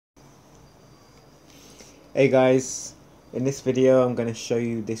Hey guys, in this video I'm going to show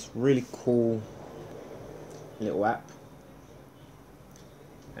you this really cool little app,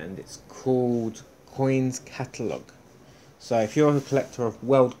 and it's called Coins Catalog. So if you're a collector of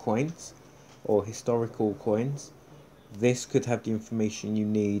world coins or historical coins, this could have the information you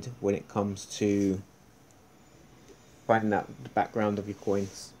need when it comes to finding out the background of your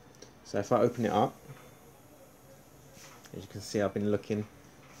coins. So if I open it up, as you can see, I've been looking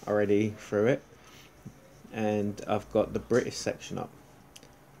already through it, and I've got the British section up.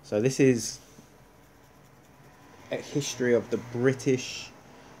 So this is a history of the British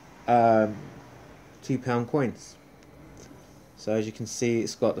 £2 coins. So as you can see,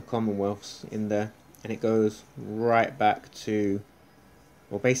 it's got the Commonwealths in there, and it goes right back to,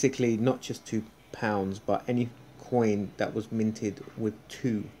 well, basically not just £2, but any coin that was minted with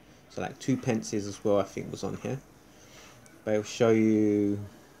two. So like 2 pences as well, I think, was on here. But it'll show you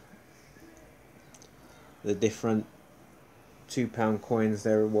the different £2 coins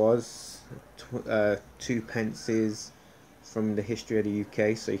there was, 2 pences from the history of the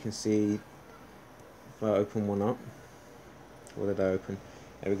UK. So you can see, if I open one up, what did I open?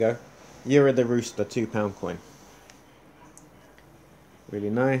 There we go. Year of the Rooster £2 coin. Really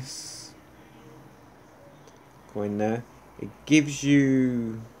nice coin there. It gives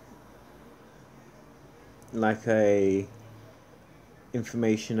you like a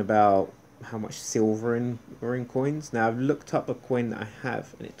information about how much silver are in coins. Now I've looked up a coin that I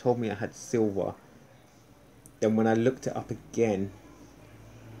have, and it told me I had silver. Then when I looked it up again,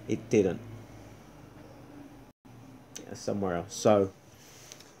 it didn't. Somewhere else. So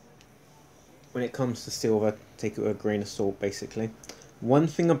when it comes to silver, take it with a grain of salt, basically. One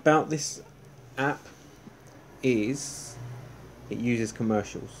thing about this app is it uses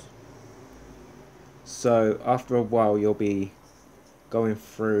commercials. So after a while, you'll be going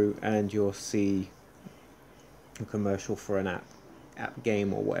through and you'll see a commercial for an app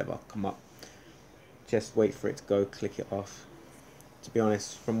game or whatever come up. Just wait for it to go, click it off. To be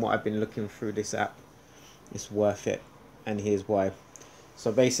honest, from what I've been looking through this app, it's worth it, and here's why. So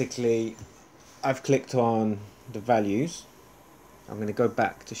basically, I've clicked on the values. I'm going to go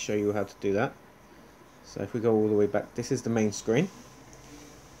back to show you how to do that. So if we go all the way back, this is the main screen,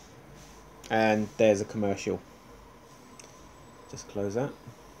 and there's a commercial. Just close that,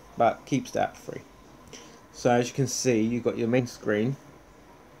 but keeps the app free. So as you can see, you've got your main screen,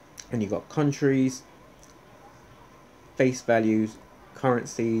 and you've got countries, face values,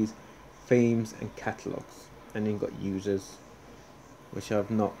 currencies, themes, and catalogs. And then you've got users, which I've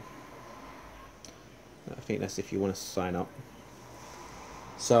not. I think that's if you want to sign up.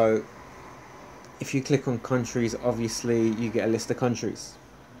 So if you click on countries, obviously you get a list of countries.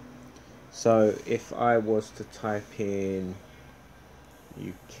 So if I was to type in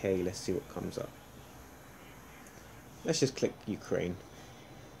UK, let's see what comes up. Let's just click Ukraine,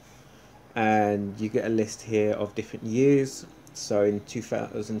 and you get a list here of different years. So in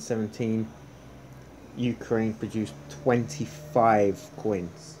 2017, Ukraine produced 25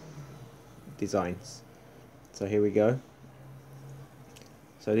 coins designs. So here we go.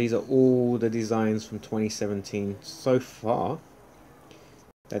 So these are all the designs from 2017 so far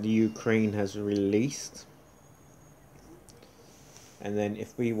that Ukraine has released. And then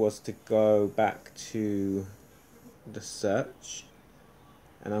if we was to go back to the search,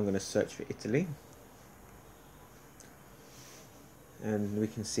 and I'm going to search for Italy, and we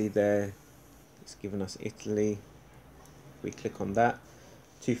can see there it's given us Italy. We click on that.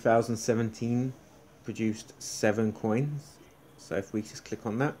 2017 produced 7 coins. So if we just click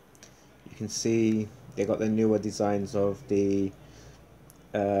on that, you can see they got the newer designs of the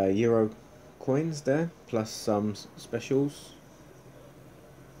Euro coins there, plus some specials.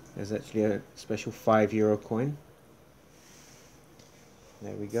 There's actually a special €5 coin.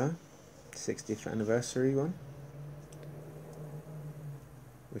 There we go. 60th anniversary one,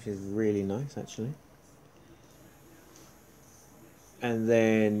 which is really nice actually. And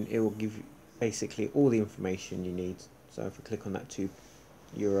then it will give you basically all the information you need. So if we click on that €2,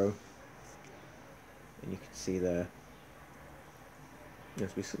 and you can see there,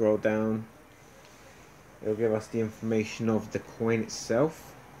 as we scroll down, it will give us the information of the coin itself.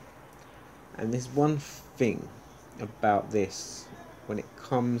 And there's one thing about this when it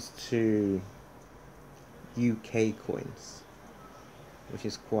comes to UK coins, which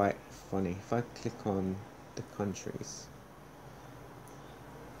is quite funny. If I click on the countries,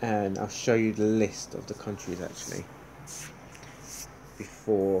 and I'll show you the list of the countries actually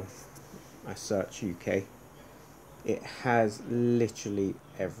before I search UK. It has literally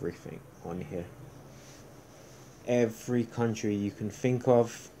everything on here. Every country you can think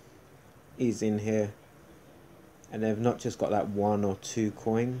of is in here. and they've not just got that 1 or 2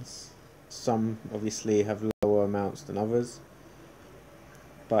 coins. Some obviously have lower amounts than others,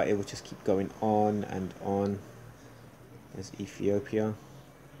 but it will just keep going on and on. There's Ethiopia,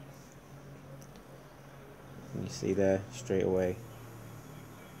 and you see there straight away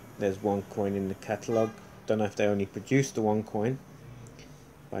there's 1 coin in the catalogue. Don't know if they only produced the 1 coin,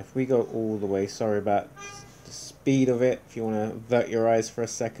 but if we go all the way, sorry about the speed of it, if you want to avert your eyes for a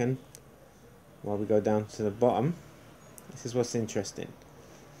second while we go down to the bottom, this is what's interesting.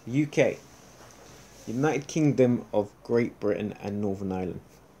 UK, United Kingdom of Great Britain and Northern Ireland.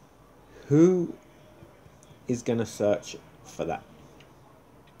 Who is going to search for that?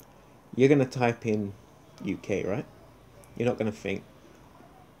 You're going to type in UK, right? You're not going to think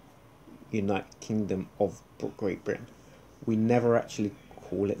United Kingdom of Great Britain. We never actually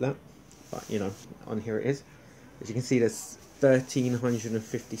call it that, but you know, on here it is. As you can see, there's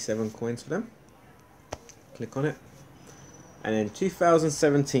 1,357 coins for them. Click on it, and then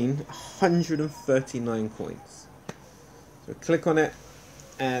 2017, 139 coins. So click on it,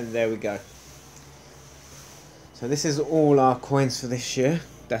 and there we go. So this is all our coins for this year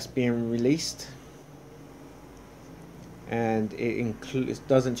that's being released, and it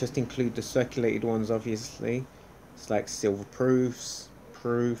doesn't just include the circulated ones, obviously. It's like silver proofs,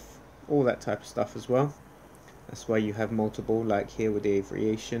 all that type of stuff as well. That's why you have multiple, like here with the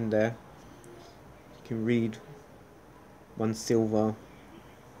aviation there. You can read 1 silver,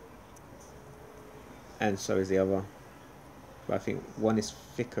 and so is the other. But I think 1 is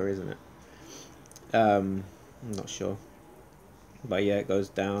thicker, isn't it? I'm not sure. But yeah, it goes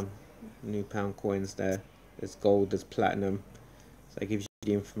down. New pound coins there. There's gold, there's platinum. So it gives you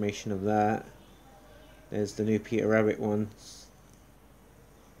the information of that. There's the new Peter Rabbit ones.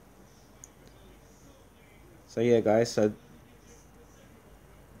 So yeah, guys, so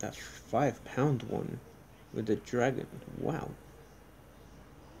that £5 one with the dragon. Wow.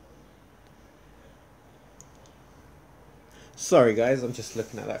 Sorry guys, I'm just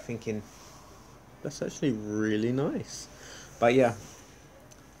looking at that thinking that's actually really nice. But yeah,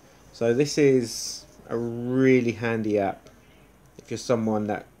 so this is a really handy app if you're someone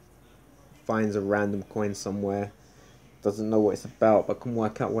that finds a random coin somewhere, doesn't know what it's about but can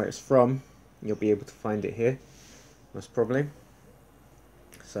work out where it's from. You'll be able to find it here, most probably.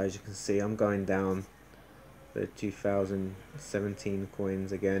 So as you can see, I'm going down the 2017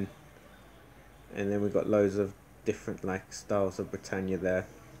 coins again, and then we've got loads of different like styles of Britannia there,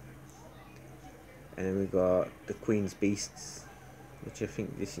 and then we've got the Queen's Beasts, which I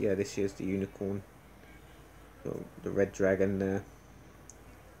think this year's the unicorn, so the red dragon there.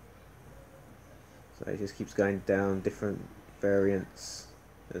 So it just keeps going down, different variants.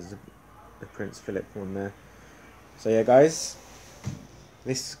 There's the Prince Philip one there. So yeah guys,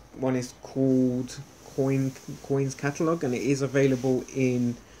 this one is called Coins Catalog, and it is available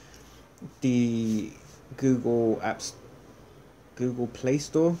in the Google Play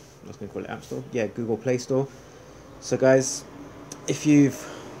Store. I was going to call it App Store. Yeah, Google Play Store. So guys, if you've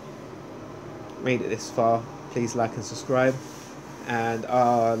made it this far, please like and subscribe, and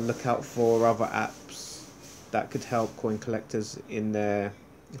look out for other apps that could help coin collectors in their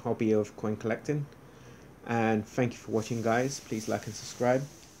hobby of coin collecting. And thank you for watching guys. Please like and subscribe,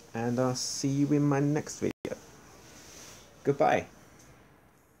 and I'll see you in my next video. Goodbye.